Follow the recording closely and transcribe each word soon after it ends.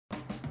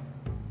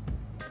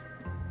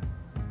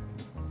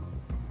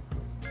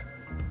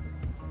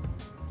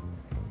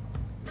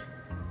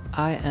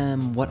I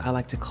am what I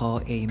like to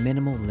call a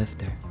minimal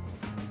lifter.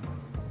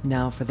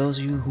 Now, for those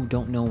of you who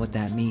don't know what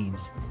that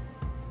means,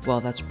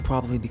 well, that's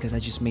probably because I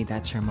just made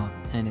that term up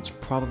and it's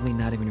probably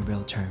not even a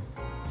real term.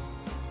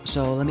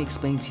 So let me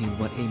explain to you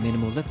what a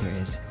minimal lifter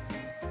is.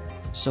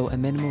 So a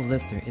minimal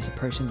lifter is a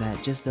person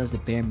that just does the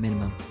bare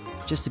minimum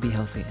just to be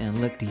healthy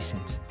and look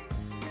decent.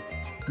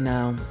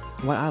 Now,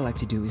 what I like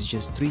to do is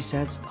just 3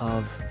 sets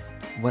of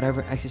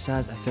whatever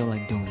exercise I feel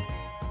like doing,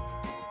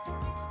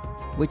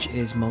 which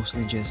is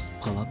mostly just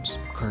pull-ups,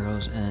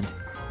 curls, and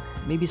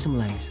maybe some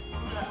legs.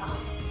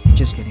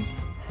 Just kidding.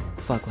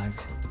 Fuck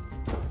legs.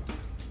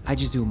 I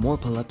just do more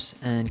pull-ups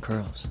and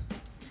curls.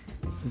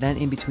 Then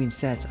in between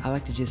sets, I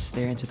like to just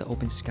stare into the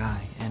open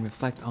sky and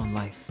reflect on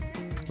life.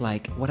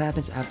 Like, what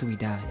happens after we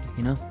die,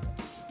 you know?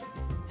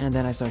 And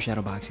then I start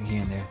shadowboxing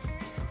here and there.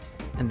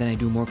 And then I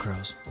do more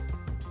curls.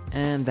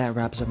 And that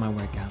wraps up my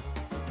workout.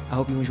 I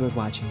hope you enjoyed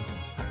watching.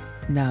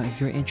 Now, if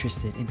you're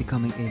interested in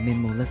becoming a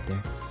minimal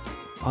lifter,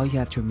 all you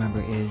have to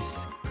remember is,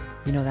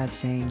 you know that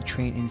saying,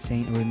 train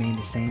insane or remain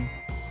the same?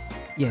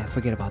 Yeah,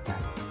 forget about that.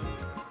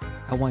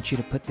 I want you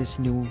to put this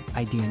new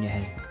idea in your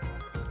head.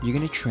 You're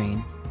gonna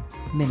train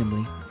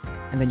minimally,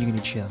 and then you're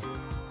gonna chill.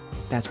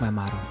 That's my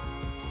motto.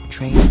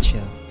 Train and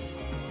chill.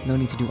 No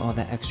need to do all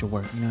that extra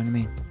work, you know what I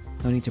mean?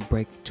 No need to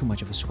break too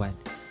much of a sweat.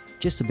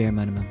 Just the bare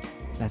minimum.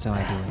 That's how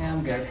I do it. Yeah,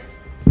 I'm good.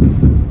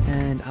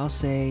 And I'll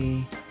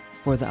say,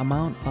 for the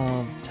amount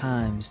of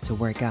times to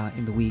work out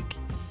in the week,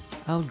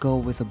 I'll go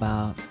with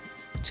about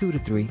 2 to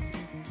 3,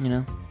 you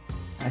know?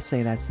 I'd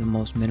say that's the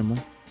most minimal.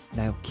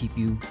 That'll keep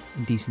you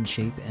in decent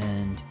shape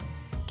and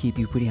keep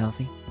you pretty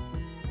healthy.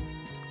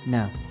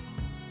 Now,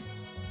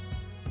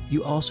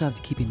 you also have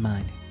to keep in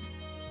mind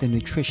that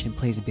nutrition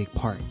plays a big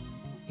part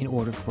in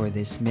order for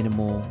this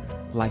minimal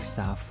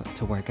lifestyle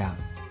to work out.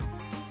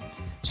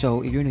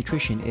 So if your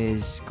nutrition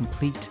is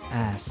complete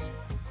ass,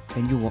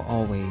 then you will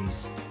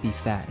always be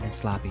fat and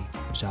sloppy.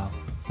 So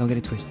don't get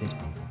it twisted.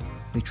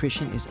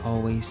 Nutrition is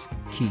always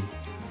key.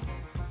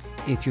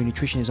 If your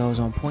nutrition is always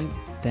on point,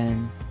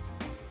 then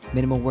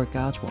minimal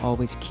workouts will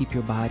always keep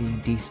your body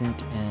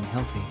decent and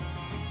healthy,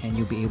 and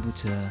you'll be able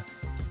to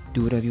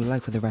do whatever you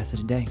like for the rest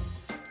of the day.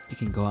 You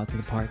can go out to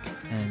the park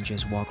and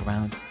just walk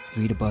around,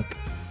 read a book,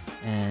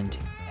 and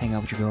hang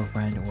out with your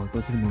girlfriend or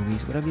go to the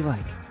movies, whatever you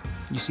like.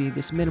 You see,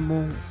 this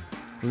minimal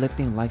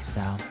lifting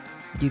lifestyle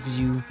gives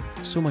you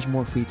so much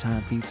more free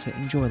time for you to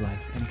enjoy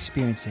life and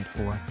experience it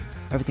for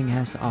everything it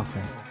has to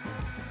offer.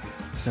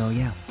 So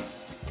yeah,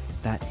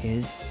 that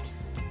is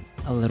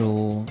a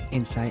little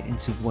insight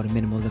into what a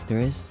minimal lifter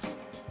is.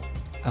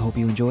 I hope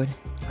you enjoyed.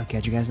 I'll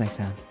catch you guys next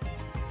time.